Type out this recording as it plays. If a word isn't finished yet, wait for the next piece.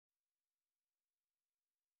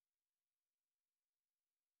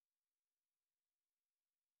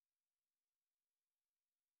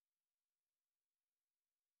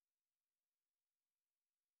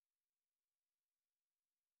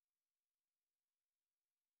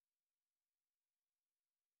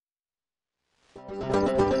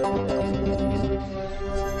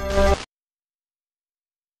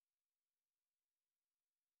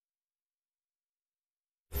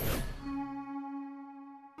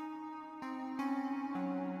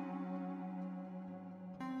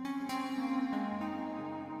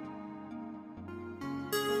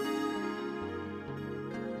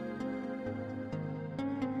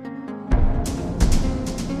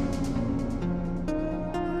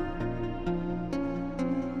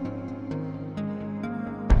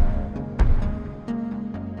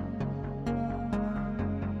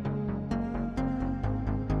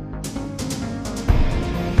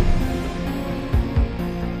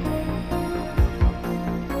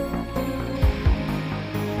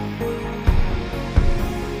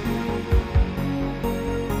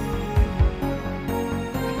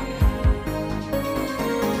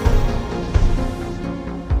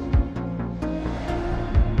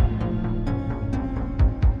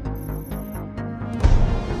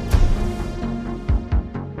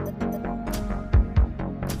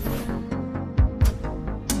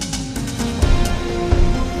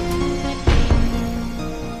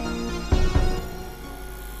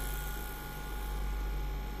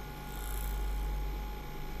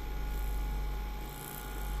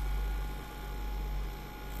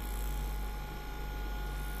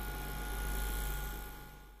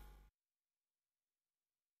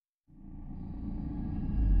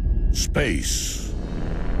Space.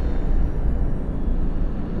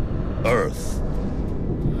 Earth.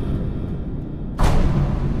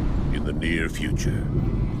 In the near future,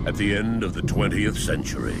 at the end of the 20th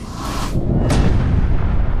century.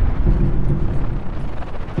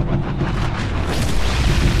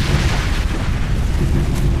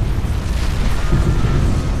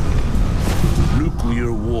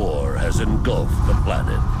 Nuclear war has engulfed the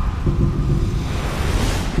planet.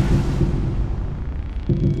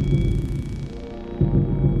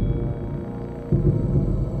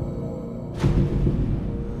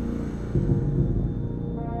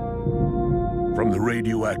 From the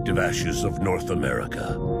radioactive ashes of North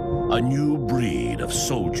America, a new breed of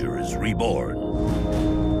soldier is reborn.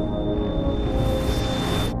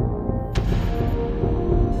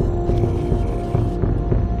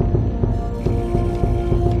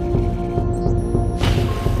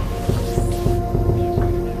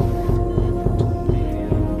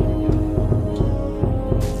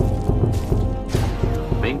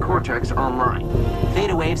 Main cortex online.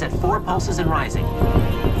 Theta waves at 4 pulses and rising.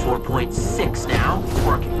 4.6 now,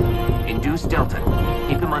 working. Induce delta.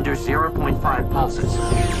 Keep him under 0.5 pulses.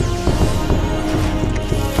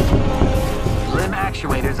 Limb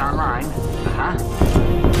actuators online.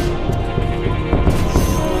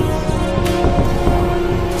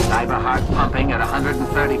 Cyber heart pumping at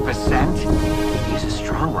 130%. He's a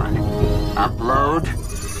strong one. Upload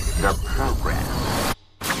the program.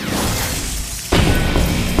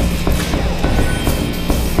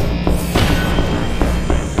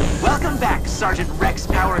 Sergeant Rex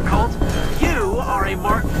Power Cult, you are a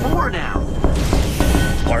Mark IV now.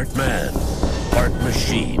 Part man, part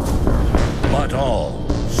machine, but all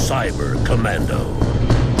Cyber Commando.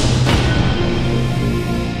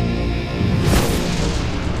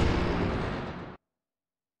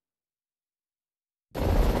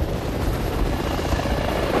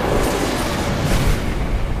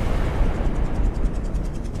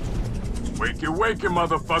 Wakey,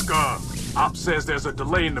 motherfucker! Op says there's a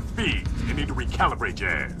delay in the feed. You need to recalibrate your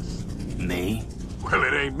ass. Me? Well,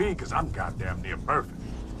 it ain't me, because I'm goddamn near perfect.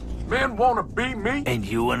 Men wanna be me? And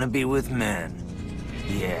you wanna be with men.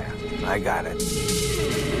 Yeah, I got it.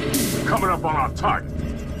 Coming up on our target.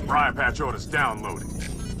 Briar Patch orders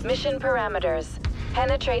downloaded. Mission parameters.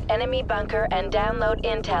 Penetrate enemy bunker and download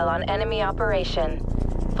intel on enemy operation.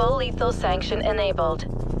 Full lethal sanction enabled.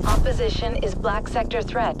 Opposition is Black Sector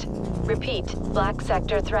threat. Repeat, Black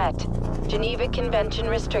Sector threat. Geneva Convention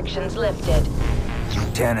restrictions lifted.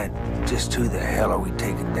 Lieutenant, just who the hell are we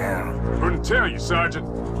taking down? Couldn't tell you, Sergeant.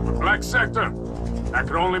 But Black Sector, that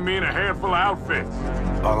could only mean a handful of outfits.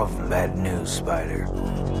 All of them bad news, Spider.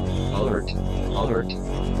 Alert. Alert.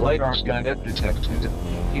 LiDAR Skynet detected.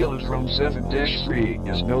 Helidrome 7-3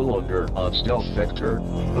 is no longer on stealth vector.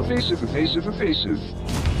 Evasive, evasive, evasive.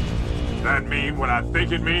 That mean what I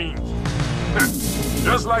think it means?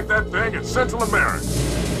 Just like that thing in Central America.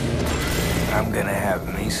 I'm gonna have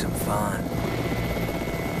me some fun.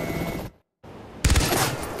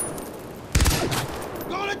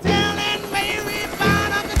 Go to town and maybe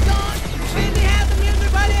find up the joint. Baby has the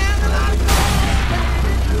music, but he has a lot of fun.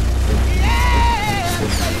 Yeah,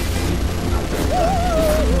 baby.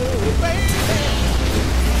 Woo, baby.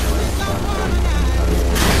 It's so fun tonight.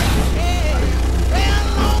 Yeah. Well,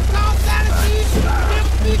 long cost out of cheese.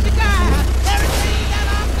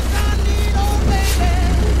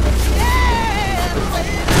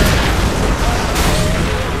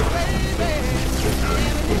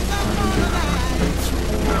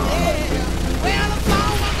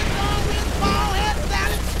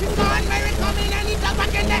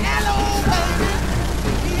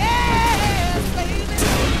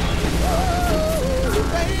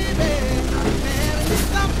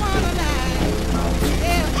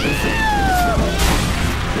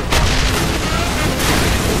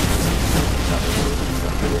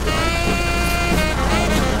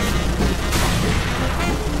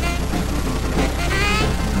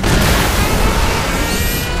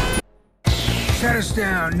 Shut us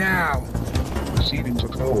down, now! Proceeding to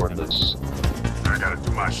coordinates. I gotta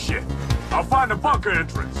do my shit. I'll find the bunker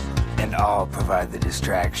entrance. And I'll provide the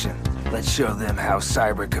distraction. Let's show them how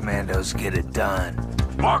cyber commandos get it done.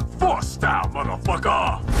 Mark 4 style,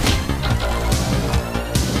 motherfucker!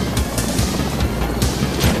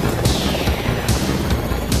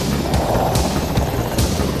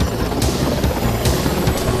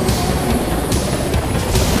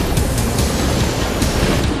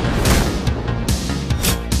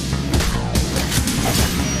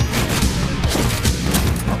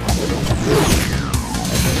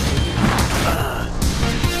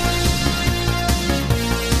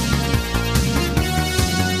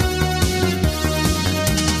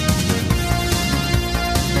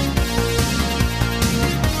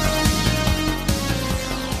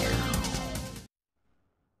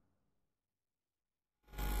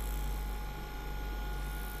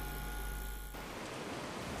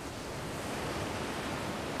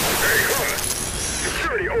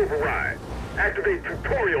 Override. Activate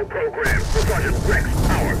tutorial program for Sergeant Rex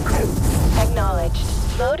Power Code. Acknowledged.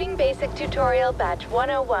 Loading basic tutorial batch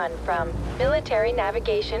 101 from Military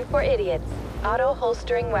Navigation for Idiots.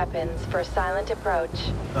 Auto-holstering weapons for silent approach.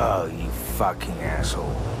 Oh, you fucking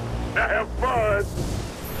asshole. Have fun!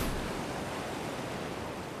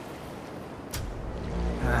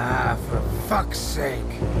 Ah, for fuck's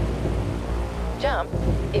sake. Jump,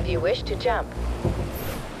 if you wish to jump.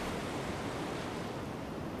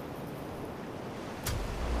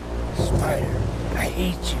 Spider, I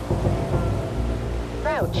hate you.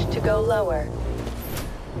 Crouch to go lower.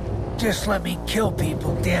 Just let me kill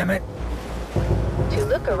people, damn it. To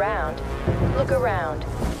look around, look around.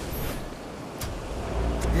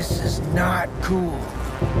 This is not cool.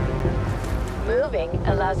 Moving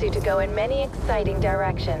allows you to go in many exciting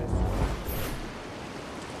directions.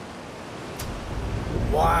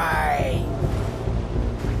 Why?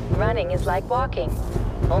 Running is like walking,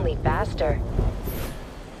 only faster.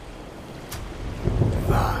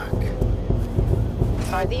 Fuck.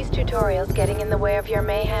 Are these tutorials getting in the way of your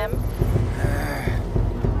mayhem?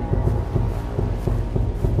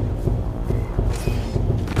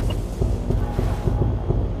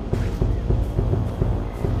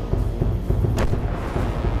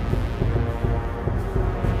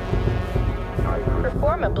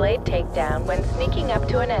 Perform a blade takedown when sneaking up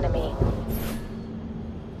to an enemy.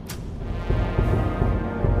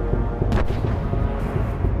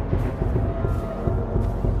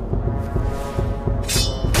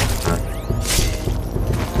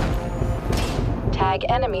 Tag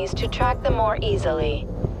enemies to track them more easily.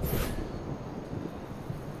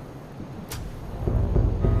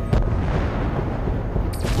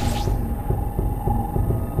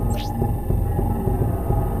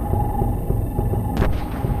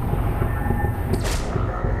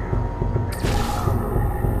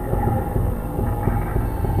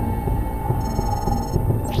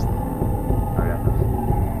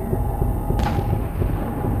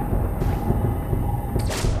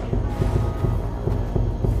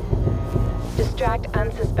 Distract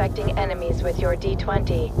unsuspecting enemies with your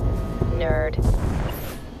D20. Nerd.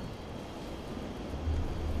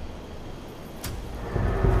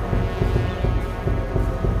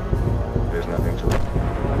 There's nothing to it.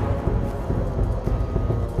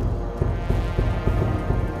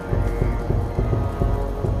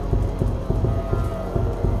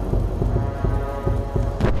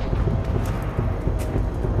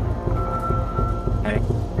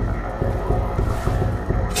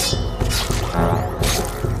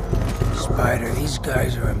 Spider, these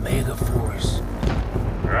guys are a mega force.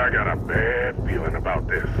 I got a bad feeling about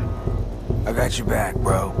this. I got your back,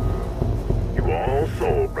 bro. You all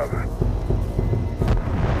sold, brother.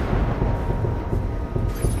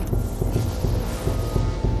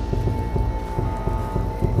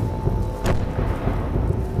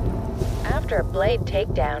 After a blade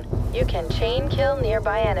takedown, you can chain kill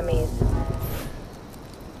nearby enemies.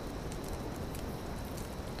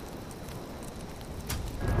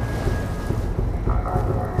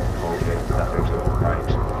 Okay, nothing to it. Right.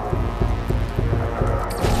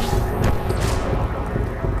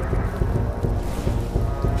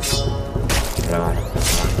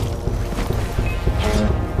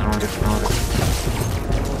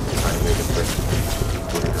 Trying to make it quick.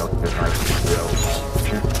 Put it out there nice and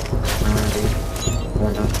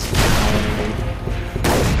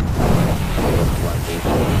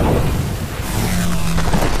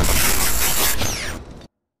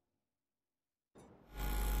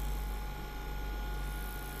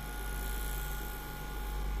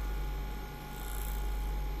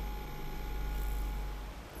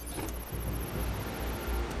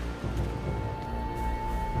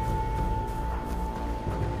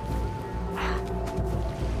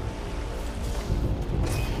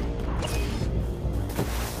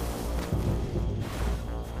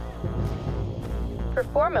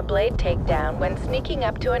Perform a blade takedown when sneaking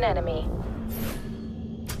up to an enemy.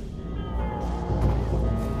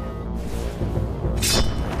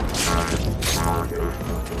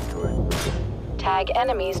 Tag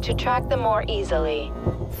enemies to track them more easily.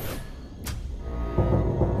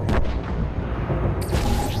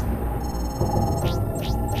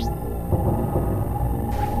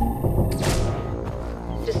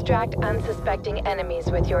 Distract unsuspecting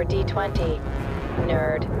enemies with your D20.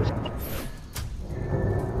 Nerd.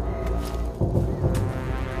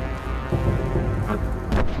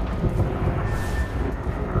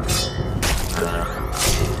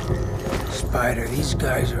 Spider, these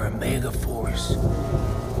guys are a mega force.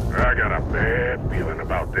 I got a bad feeling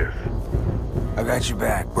about this. I got your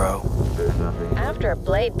back, bro. After a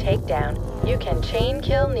blade takedown, you can chain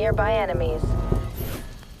kill nearby enemies.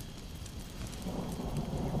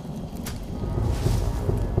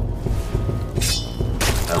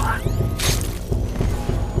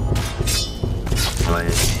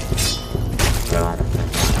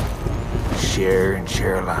 Share and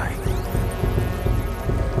share alike.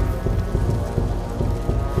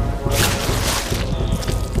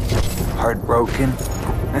 Heartbroken?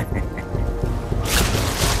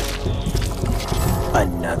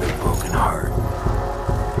 Another broken heart.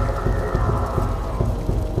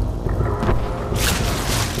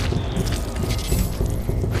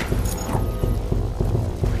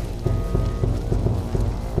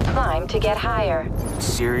 Climb to get higher.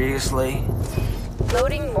 Seriously?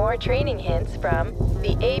 Loading more training hints from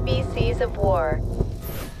the ABCs of War.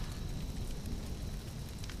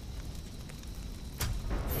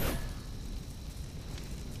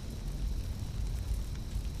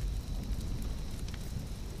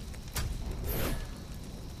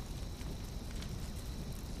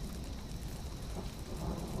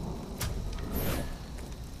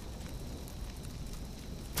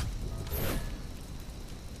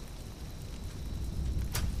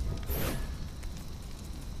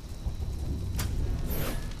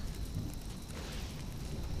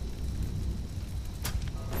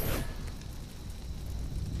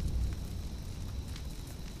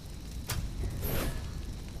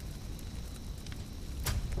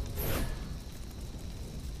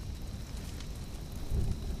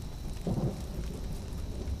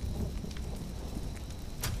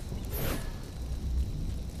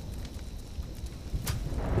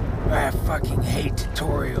 I fucking hate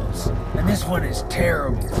tutorials, and this one is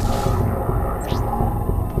terrible.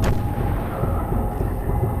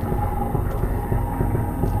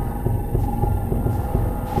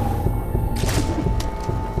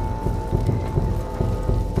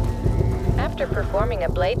 After performing a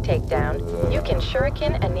blade takedown, you can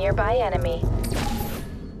shuriken a nearby enemy.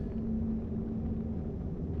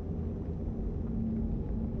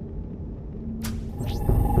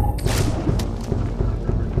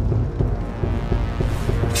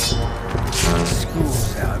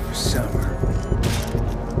 School's out for summer.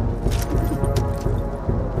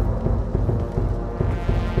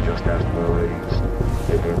 Just as always,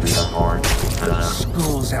 it can be hard.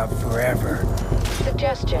 School's out forever.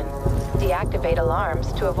 Suggestion: deactivate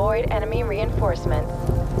alarms to avoid enemy reinforcements.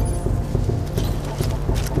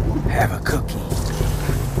 Have a cookie.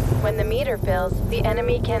 When the meter fills, the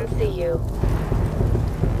enemy can see you.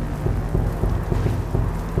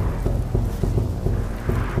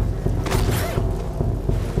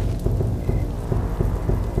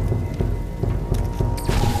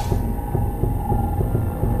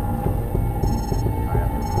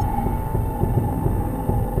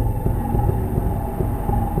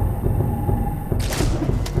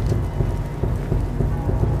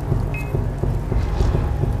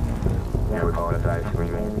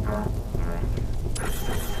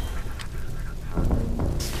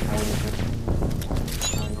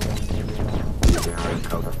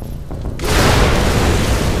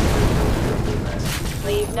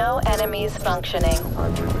 Leave no enemies functioning.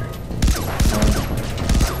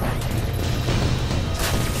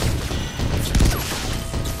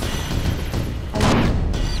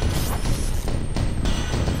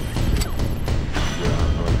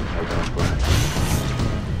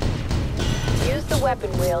 Use the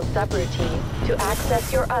weapon wheel subroutine to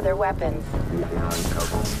access your other weapons.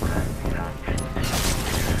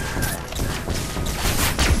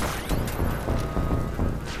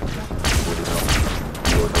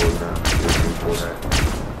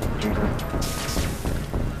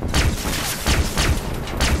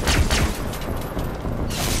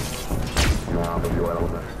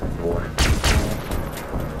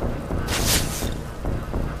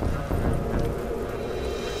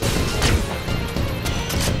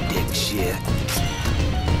 Dick shit.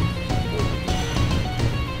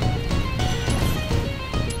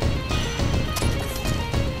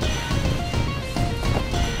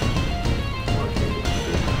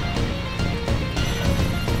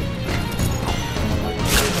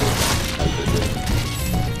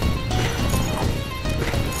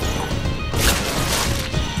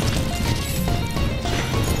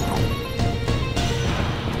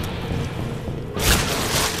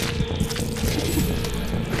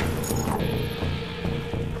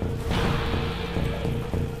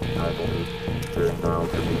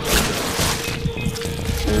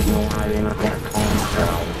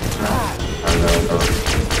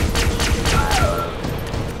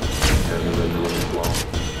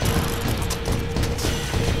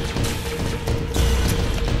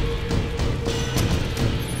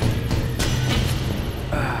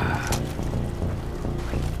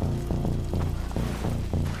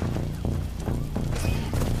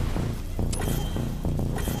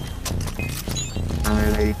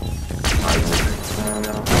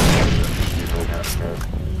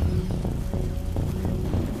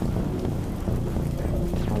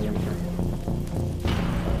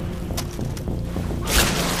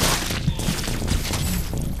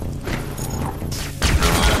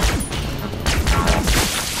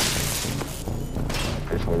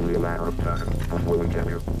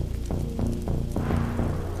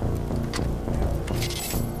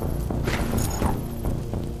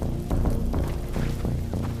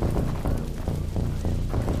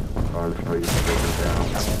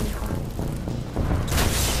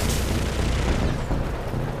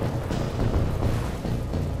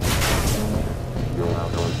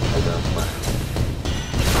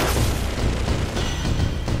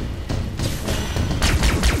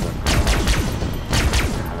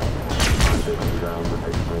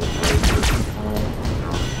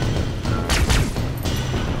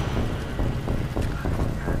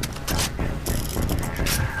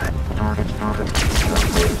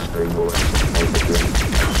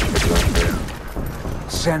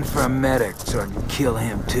 Send for a medic so I can kill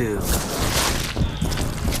him too.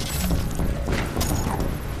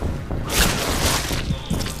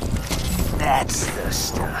 That's the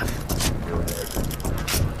stuff.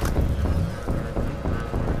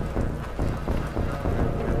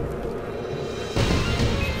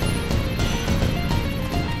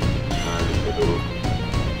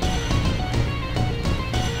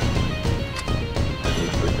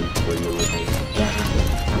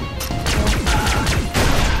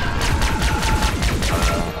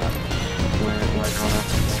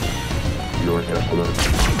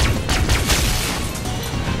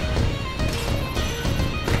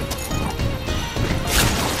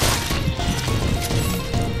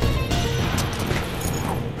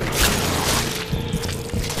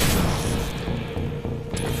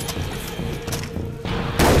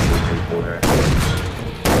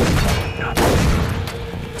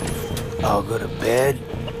 I'll go to bed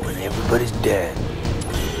when everybody's dead.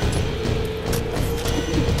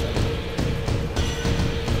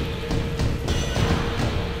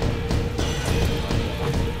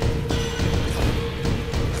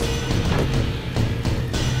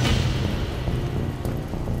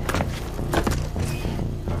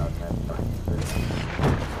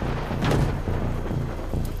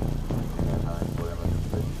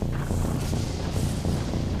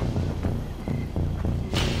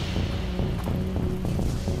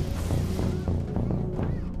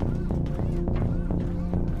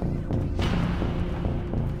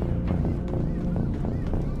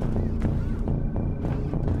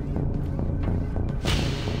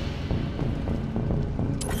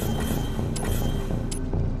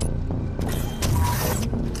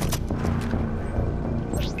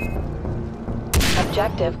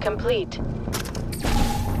 Objective complete.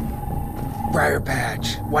 Briar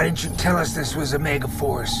Patch, why didn't you tell us this was a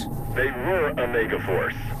Megaforce? They were a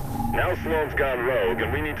Megaforce. Now Sloan's gone rogue,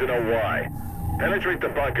 and we need to know why. Penetrate the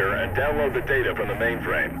bunker and download the data from the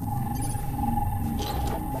mainframe.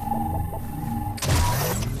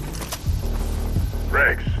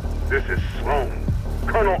 Rex, this is Sloan.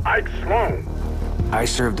 Colonel Ike Sloan. I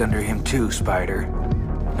served under him too, Spider.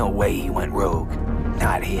 No way he went rogue.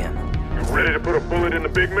 Not him. You ready to put a bullet in the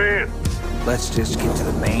big man? Let's just get to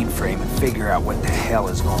the mainframe and figure out what the hell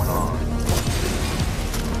is going on.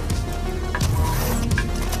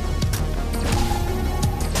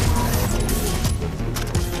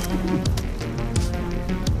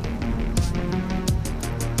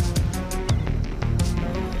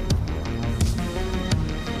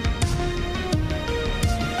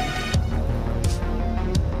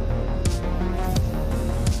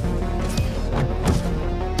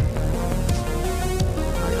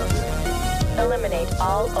 Eliminate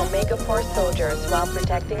all Omega Force soldiers while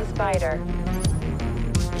protecting Spider.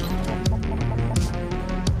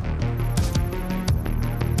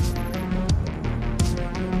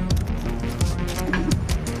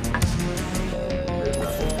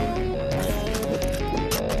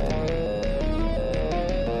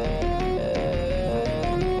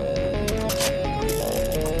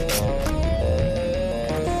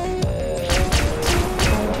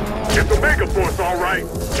 Is the Megaforce all right?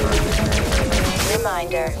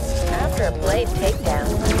 Reminder, after a blade takedown,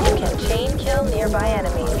 you can chain kill nearby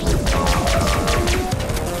enemies.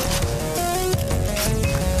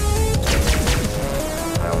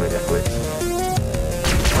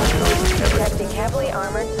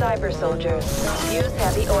 soldiers. Use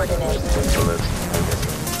heavy ordnance.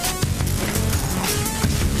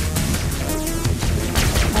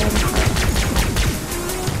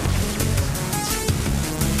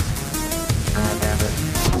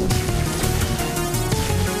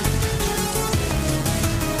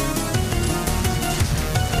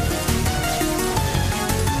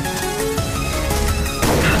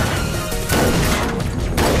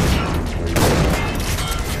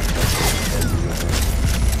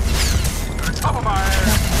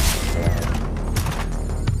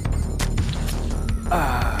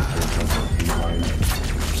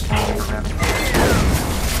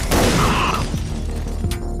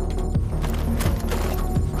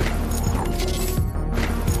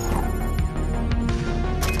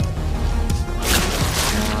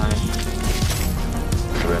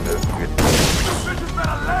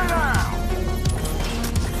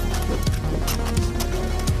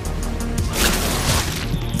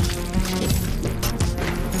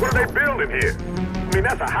 What are they building here? I mean,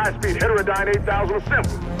 that's a high-speed heterodyne 8000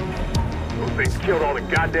 assembly. Those things killed all the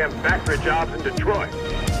goddamn factory jobs in Detroit.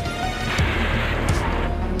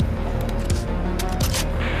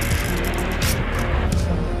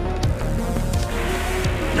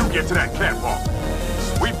 You get to that catwalk.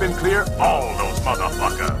 Sweep and clear all those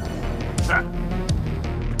motherfuckers.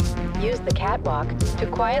 Use the catwalk to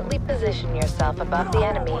quietly position yourself above the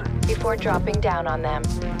enemy before dropping down on them.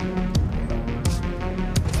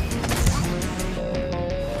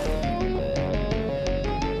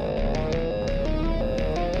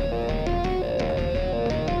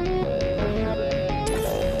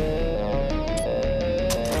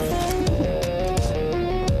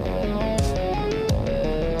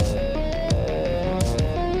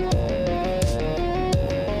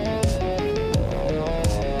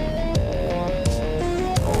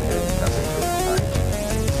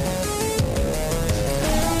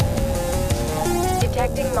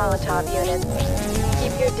 Detecting Molotov units.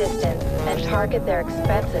 Keep your distance and target their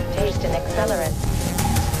expensive taste in accelerants.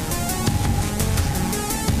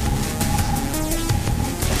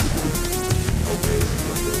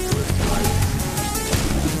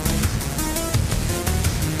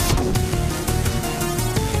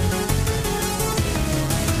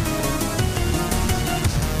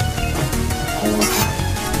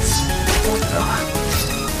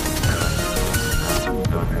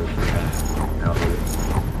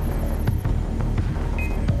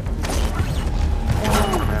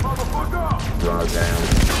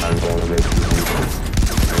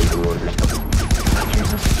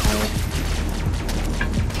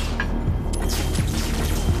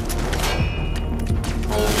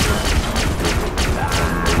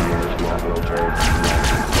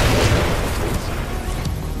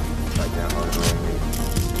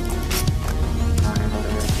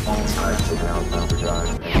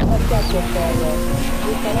 Objective failure.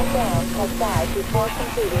 Lieutenant Brown has died before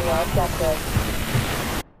completing your objective.